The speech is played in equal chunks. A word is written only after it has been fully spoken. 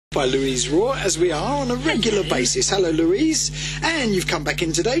by Louise Raw, as we are on a regular basis. Hello, Louise. And you've come back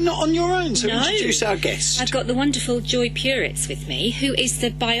in today, not on your own, so introduce our guest. I've got the wonderful Joy Puritz with me, who is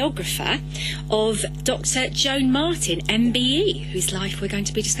the biographer of Doctor Joan Martin, MBE, whose life we're going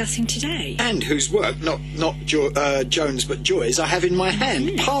to be discussing today. And whose work, not Joan's but Joy's, I have in my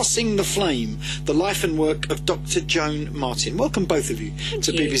hand, Passing the Flame, the life and work of Doctor Joan Martin. Welcome, both of you,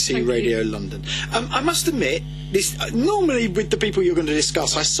 to BBC Radio London. I must admit, normally with the people you're going to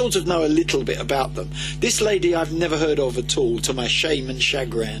discuss, I sort of know a little bit about them. This lady I've never heard of at all, to my shame and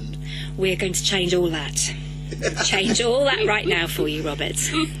chagrin. We're going to change all that. Change all that right now for you, Robert.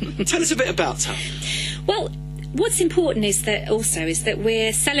 Tell us a bit about her. Well, what's important is that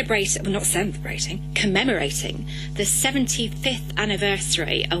we're commemorating the 75th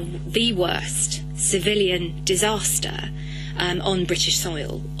anniversary of the worst civilian disaster on British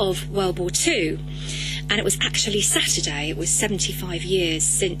soil of World War II. And it was actually Saturday. It was 75 years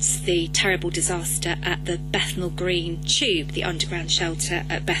since the terrible disaster at the Bethnal Green tube, the underground shelter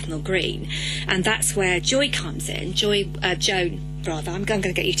at Bethnal Green. And that's where Joy comes in. Joan, rather. I'm going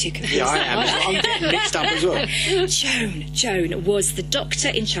to get you two confused. Yeah, I am. I'm getting mixed up as well. Joan was the doctor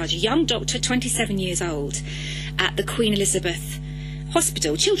in charge, a young doctor, 27 years old, at the Queen Elizabeth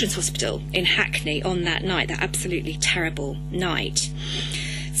Hospital, Children's Hospital in Hackney on that night, that absolutely terrible night.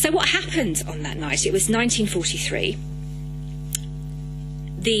 So what happened on that night? It was 1943.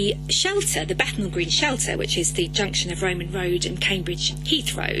 The shelter, the Bethnal Green shelter, which is the junction of Roman Road and Cambridge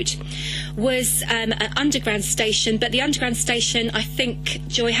Heath Road, was an underground station. But the underground station, I think,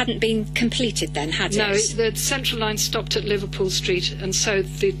 Joy, hadn't been completed then, had it? No, the Central Line stopped at Liverpool Street, and so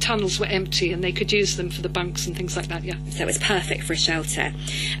the tunnels were empty and they could use them for the bunks and things like that, yeah. So it was perfect for a shelter.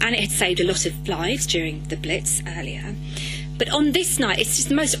 And it had saved a lot of lives during the Blitz earlier. But on this night, it's just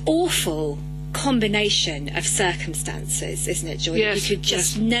the most awful combination of circumstances, isn't it, Joy? Yes, you could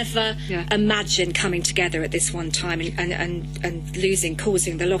just never imagine coming together at this one time and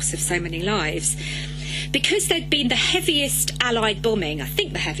causing the loss of so many lives. Because there'd been the heaviest Allied bombing, I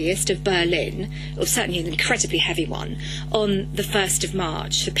think the heaviest, of Berlin, or certainly an incredibly heavy one, on the 1st of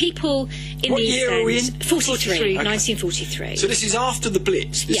March. For people in the East End... 43, okay. 1943. So this is after the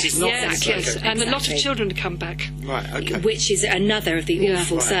Blitz? This is not yes. And a lot of children to come back. Right, okay. Which is another of the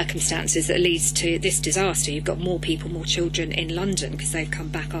awful circumstances that leads to this disaster. You've got more people, more children in London because they've come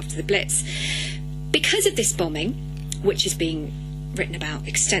back after the Blitz. Because of this bombing, which is being written about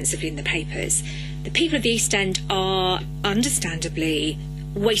extensively in the papers, the people of the East End are understandably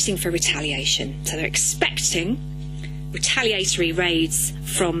waiting for retaliation. So they're expecting retaliatory raids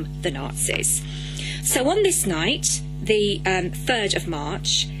from the Nazis. So on this night, the 3rd of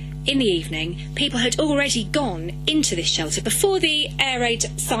March, in the evening, people had already gone into this shelter. Before the air raid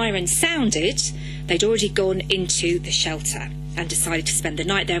siren sounded, they'd already gone into the shelter and decided to spend the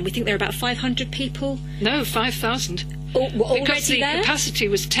night there. And we think there are about 500 people. No, 5,000. Because the capacity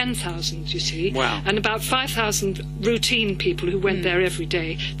was 10,000, you see. Wow. And about 5,000 routine people who went there every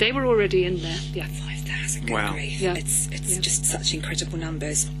day. They were already in there. Yeah. 5,000. Wow. Yeah. It's just such incredible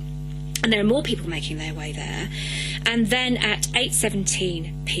numbers. And there are more people making their way there. And then at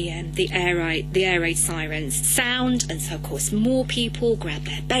 8:17 p.m, the air raid sirens sound, and so of course more people grab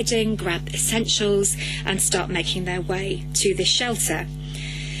their bedding, grab essentials, and start making their way to this shelter.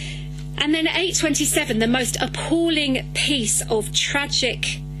 And then at 8:27, the most appalling piece of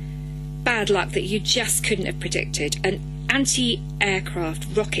tragic bad luck that you just couldn't have predicted. An anti-aircraft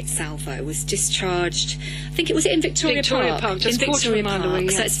rocket salvo was discharged. I think it was in Victoria Park. Just in Victoria Park. Away,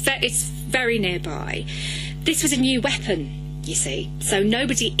 yeah. So it's very nearby. This was a new weapon, you see. So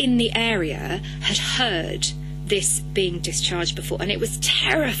nobody in the area had heard this being discharged before, and it was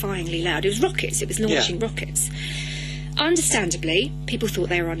terrifyingly loud. It was rockets. It was launching rockets. Understandably, people thought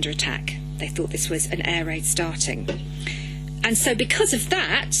they were under attack. They thought this was an air raid starting. And so because of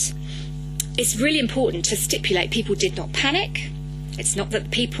that, it's really important to stipulate people did not panic. It's not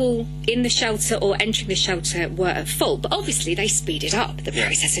that people in the shelter or entering the shelter were at fault, but obviously they speeded up the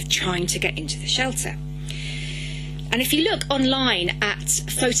process of trying to get into the shelter. And if you look online at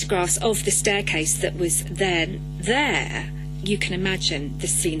photographs of the staircase that was then there, you can imagine the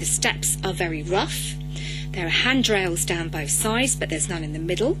scene. The steps are very rough. There are handrails down both sides, but there's none in the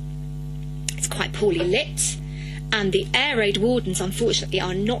middle. It's quite poorly lit. And the air raid wardens, unfortunately,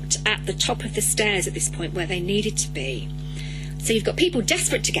 are not at the top of the stairs at this point where they needed to be. So you've got people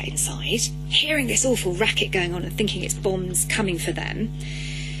desperate to get inside, hearing this awful racket going on and thinking it's bombs coming for them.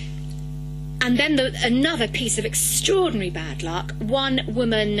 And then another piece of extraordinary bad luck. One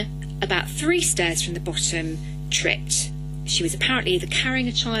woman, about 3 stairs from the bottom, tripped. She was apparently either carrying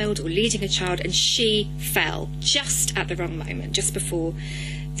a child or leading a child, and she fell just at the wrong moment, just before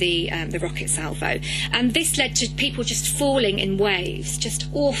the rocket salvo. And this led to people just falling in waves, just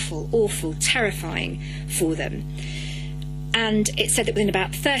awful, awful, terrifying for them. And it said that within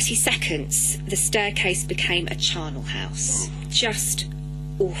about 30 seconds, the staircase became a charnel house. Just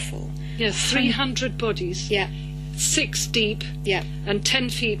awful. Yeah, 300 bodies. Yeah. 6 deep. Yeah. And 10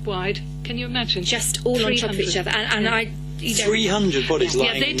 feet wide. Can you imagine? Just all on top of each other. And I... 300 bodies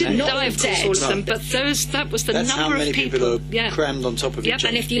lying. Yeah, they didn't die, of course, all of them, but that was the That's number how many of people. are crammed on top of each other.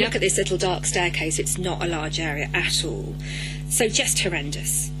 And if you look at this little dark staircase, it's not a large area at all. So just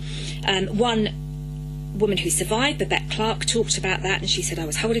horrendous. One woman who survived, Babette Clark, talked about that, and she said, I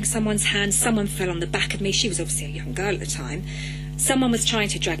was holding someone's hand, someone fell on the back of me. She was obviously a young girl at the time. Someone was trying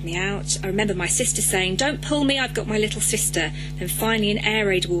to drag me out. I remember my sister saying, don't pull me, I've got my little sister. Then finally an air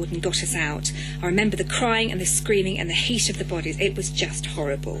raid warden got us out. I remember the crying and the screaming and the heat of the bodies. It was just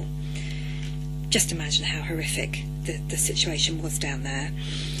horrible. Just imagine how horrific the situation was down there.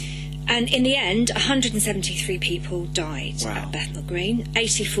 And in the end, 173 people died at Bethnal Green.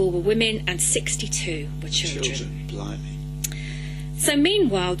 84 were women and 62 were children. Blimey. So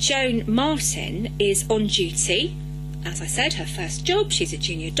meanwhile, Joan Martin is on duty. As I said, her first job, she's a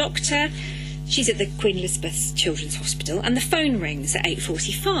junior doctor. She's at the Queen Elizabeth Children's Hospital, and the phone rings at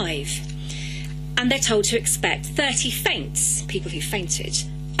 8:45. And they're told to expect 30 faints, people who fainted,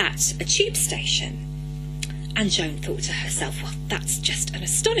 at a tube station. And Joan thought to herself, well, that's just an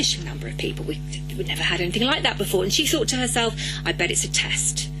astonishing number of people. We've never had anything like that before. And she thought to herself, I bet it's a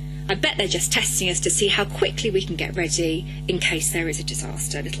test. I bet they're just testing us to see how quickly we can get ready in case there is a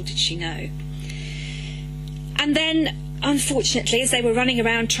disaster. Little did she know. And then, unfortunately, as they were running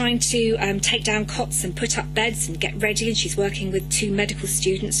around trying to take down cots and put up beds and get ready, and she's working with 2 medical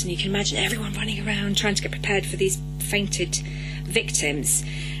students, and you can imagine everyone running around trying to get prepared for these fainted victims.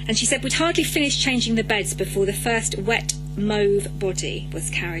 And she said, we'd hardly finished changing the beds before the first wet mauve body was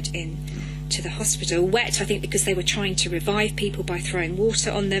carried in to the hospital. Wet, I think, because they were trying to revive people by throwing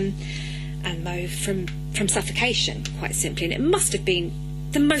water on them, and mauve from suffocation, quite simply. And it must have been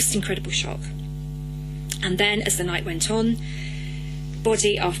the most incredible shock. And then, as the night went on,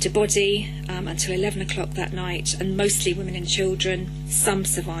 body after body, until 11 o'clock that night, and mostly women and children, some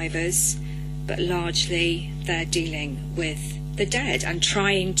survivors, but largely they're dealing with the dead and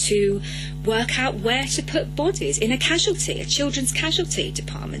trying to work out where to put bodies in a children's casualty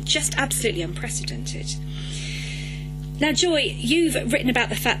department. Just absolutely unprecedented. Now, Joy, you've written about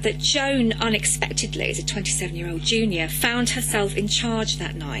the fact that Joan unexpectedly, as a 27-year-old junior, found herself in charge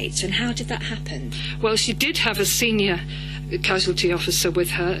that night. And how did that happen? Well, she did have a senior casualty officer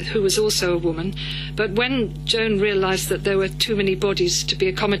with her, who was also a woman. But when Joan realised that there were too many bodies to be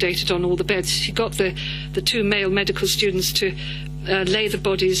accommodated on all the beds, she got the 2 male medical students to lay the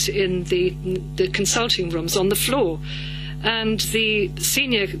bodies in the consulting rooms on the floor. And the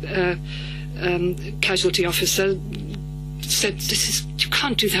senior casualty officer said, you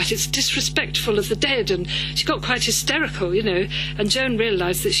can't do that, it's disrespectful of the dead. And she got quite hysterical, and Joan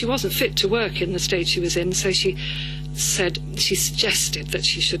realised that she wasn't fit to work in the state she was in, so she suggested that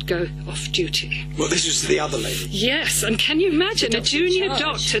she should go off duty. Well, this was the other lady. Yes, and can you imagine a junior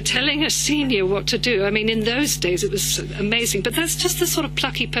doctor telling a senior what to do? I mean, in those days it was amazing, but that's just the sort of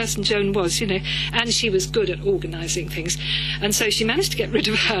plucky person Joan was, and she was good at organising things. And so she managed to get rid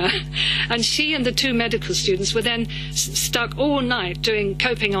of her, and she and the 2 medical students were then stuck all night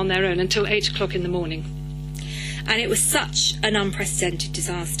coping on their own until 8 o'clock in the morning. And it was such an unprecedented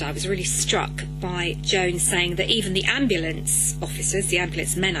disaster. I was really struck by Joan saying that even the ambulance officers, the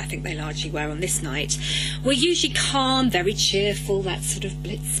ambulance men I think they largely were on this night, were usually calm, very cheerful, that sort of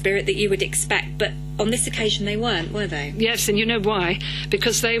blitz spirit that you would expect, but on this occasion they weren't, were they? Yes, and you know why?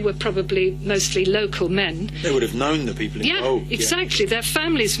 Because they were probably mostly local men. They would have known the people involved. Yeah, exactly. Their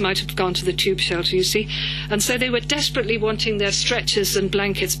families might have gone to the tube shelter, you see, and so they were desperately wanting their stretchers and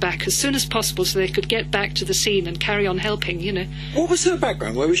blankets back as soon as possible so they could get back to the scene and carry on helping, What was her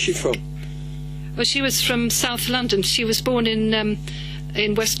background? Where was she from? Well, she was from South London. She was born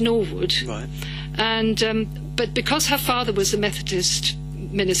in West Norwood. Right. And but because her father was a Methodist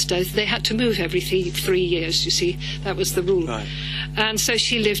minister, they had to move every 3 years, you see. That was the rule. Right. And so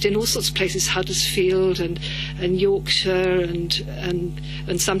she lived in all sorts of places, Huddersfield and Yorkshire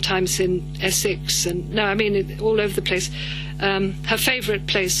and sometimes in Essex and all over the place. Her favourite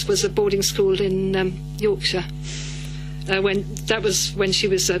place was a boarding school in Yorkshire. When she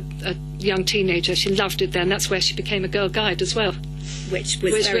was a young teenager, she loved it there, and that's where she became a girl guide as well, which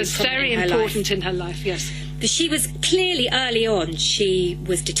was very important in her life. Yes. But she was clearly early on, she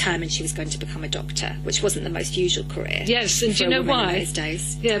was determined she was going to become a doctor, which wasn't the most usual career. Yes, and do you know why? In those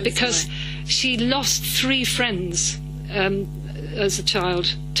days. Yeah, because she lost 3 friends as a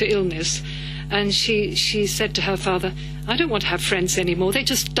child to illness, and she said to her father, "I don't want to have friends anymore, they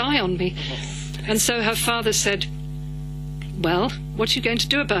just die on me." And so her father said, "Well, what are you going to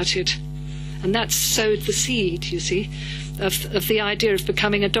do about it?" And that sowed the seed, you see, of the idea of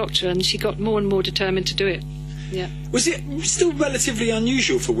becoming a doctor, and she got more and more determined to do it. Yeah. Was it still relatively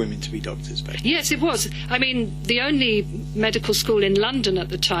unusual for women to be doctors back then? Yes, it was. I mean, the only medical school in London at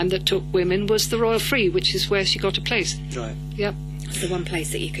the time that took women was the Royal Free, which is where she got a place. Right. Yep. It's the one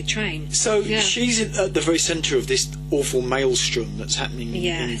place that you could train. So she's at the very centre of this awful maelstrom that's happening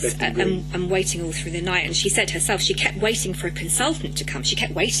in Bethnal Green. And waiting all through the night. And she said herself, she kept waiting for a consultant to come. She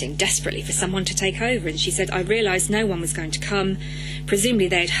kept waiting desperately for someone to take over. And she said, "I realised no one was going to come. Presumably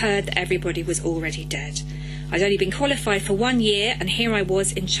they'd heard that everybody was already dead. I'd only been qualified for 1 year, and here I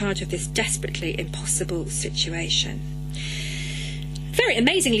was in charge of this desperately impossible situation." Very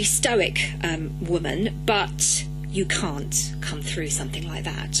amazingly stoic woman, but you can't come through something like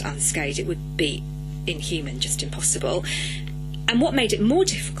that unscathed. It would be inhuman, just impossible. And what made it more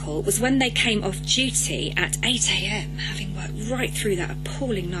difficult was when they came off duty at 8 a.m, having worked right through that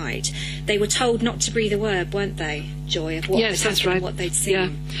appalling night, they were told not to breathe a word, weren't they, Joy, of what yes, that's right. What they'd seen. Yeah.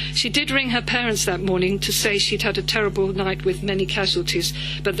 She did ring her parents that morning to say she'd had a terrible night with many casualties,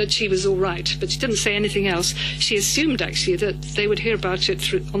 but that she was all right. But she didn't say anything else. She assumed, actually, that they would hear about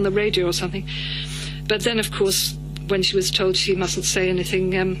it on the radio or something. But then, of course, when she was told she mustn't say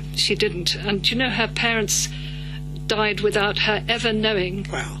anything, she didn't. And, you know, her parents died without her ever knowing.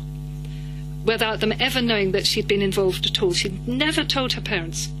 Wow. Without them ever knowing that she'd been involved at all. She'd never told her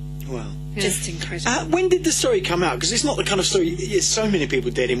parents. Wow. Yeah. Just incredible. When did the story come out? Because it's not the kind of story, there's so many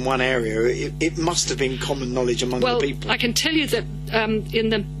people dead in one area, it must have been common knowledge among the people. Well, I can tell you that in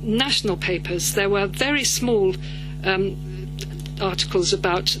the national papers there were very small articles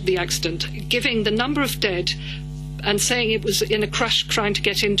about the accident, giving the number of dead and saying it was in a crush trying to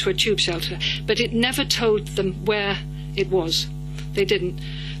get into a tube shelter, but it never told them where it was. They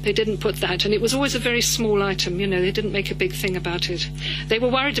didn't put that, and it was always a very small item, you know, they didn't make a big thing about it. They were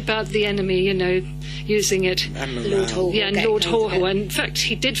worried about the enemy, you know, using it. And Lord Hall. Yeah, and Lord Hall, and in fact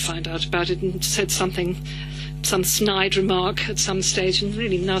he did find out about it and said something, some snide remark at some stage, and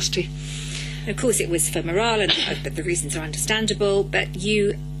really nasty. Of course, it was for morale, and the reasons are understandable, but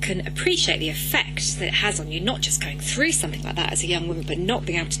you can appreciate the effect that it has on you, not just going through something like that as a young woman, but not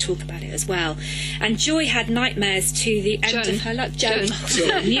being able to talk about it as well. And Joy had nightmares to the end of her life. Joan.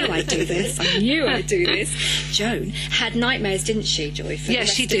 I knew I'd do this. I knew I'd do this. Joan had nightmares, didn't she, Joy, for the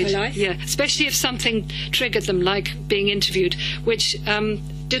rest she of did. her life? Yeah, especially if something triggered them, like being interviewed, which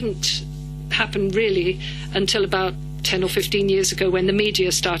didn't happen really until about 10 or 15 years ago, when the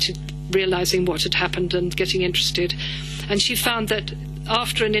media started realising what had happened and getting interested. And she found that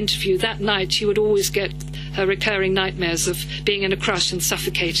after an interview that night, she would always get her recurring nightmares of being in a crush and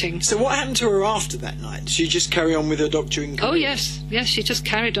suffocating. So what happened to her after that night? Did she just carry on with her doctoring career? Oh, yes, she just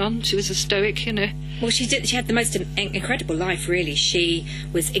carried on. She was a stoic, you know. Well, she did. She had the most incredible life, really. She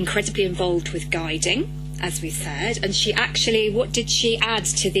was incredibly involved with guiding, as we said, and she actually, what did she add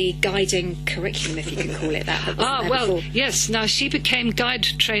to the guiding curriculum, if you can call it that? Yes. Now, she became guide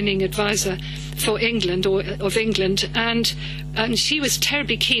training advisor for England, or of England, and she was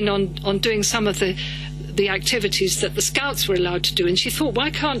terribly keen on doing some of the activities that the scouts were allowed to do, and she thought, why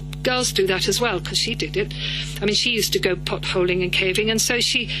can't girls do that as well? Because she did it. I mean, she used to go potholing and caving, and so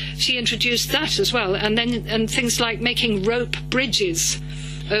she introduced that as well, and things like making rope bridges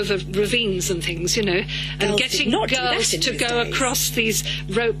over ravines and things, you know, and getting girls to go across these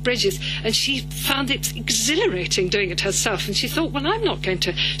rope bridges. And she found it exhilarating doing it herself. And she thought, well, I'm not going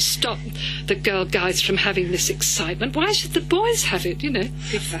to stop the girl guides from having this excitement. Why should the boys have it, you know?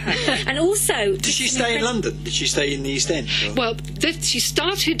 Good for her. And also... Did she stay in London? Did she stay in the East End? Well, she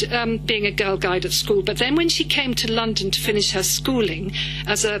started being a girl guide at school, but then when she came to London to finish her schooling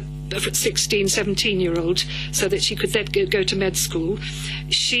as a 16, 17-year-old, so that she could then go to med school,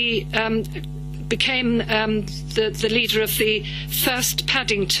 she became the leader of the first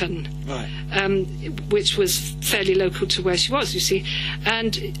Paddington, right. Which was fairly local to where she was, you see.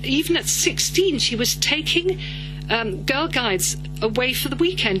 And even at 16, she was taking girl guides away for the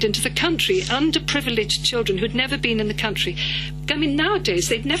weekend into the country, underprivileged children who'd never been in the country. I mean, nowadays,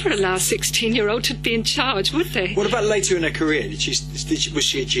 they'd never allow a 16-year-old to be in charge, would they? What about later in her career? Was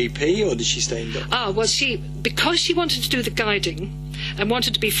she a GP, or did she stay in doctor? Well, because she wanted to do the guiding and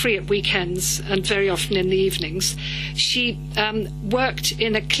wanted to be free at weekends and very often in the evenings, she worked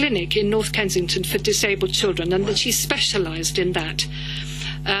in a clinic in North Kensington for disabled children, and she specialised in that.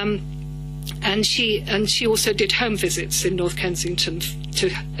 And she also did home visits in North Kensington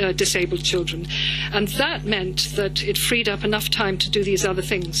to disabled children. And that meant that it freed up enough time to do these other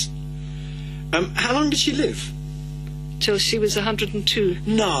things. How long did she live? Till she was 102.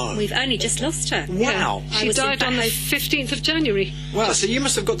 No. We've only just lost her. Wow. Yeah. She died on the 15th of January. Wow, so you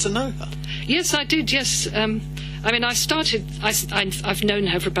must have got to know her. Yes, I did, yes. I mean, I've known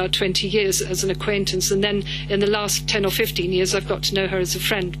her for about 20 years as an acquaintance, and then in the last 10 or 15 years I've got to know her as a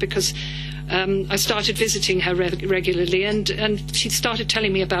friend, because I started visiting her regularly, and she started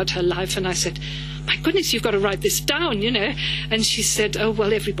telling me about her life, and I said, my goodness, you've got to write this down, you know. And she said, oh,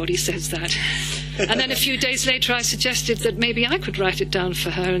 well, everybody says that. And then a few days later I suggested that maybe I could write it down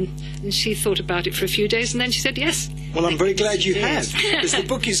for her, and she thought about it for a few days, and then she said yes. Well, I'm very glad you have, because the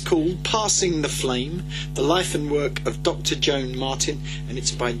book is called Passing the Flame, The Life and Work of Dr. Joan Martin, and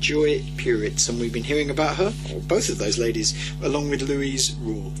it's by Joy Puritz, and we've been hearing about her, or both of those ladies, along with Louise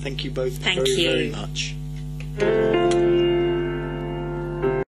Rule. Thank you both very much.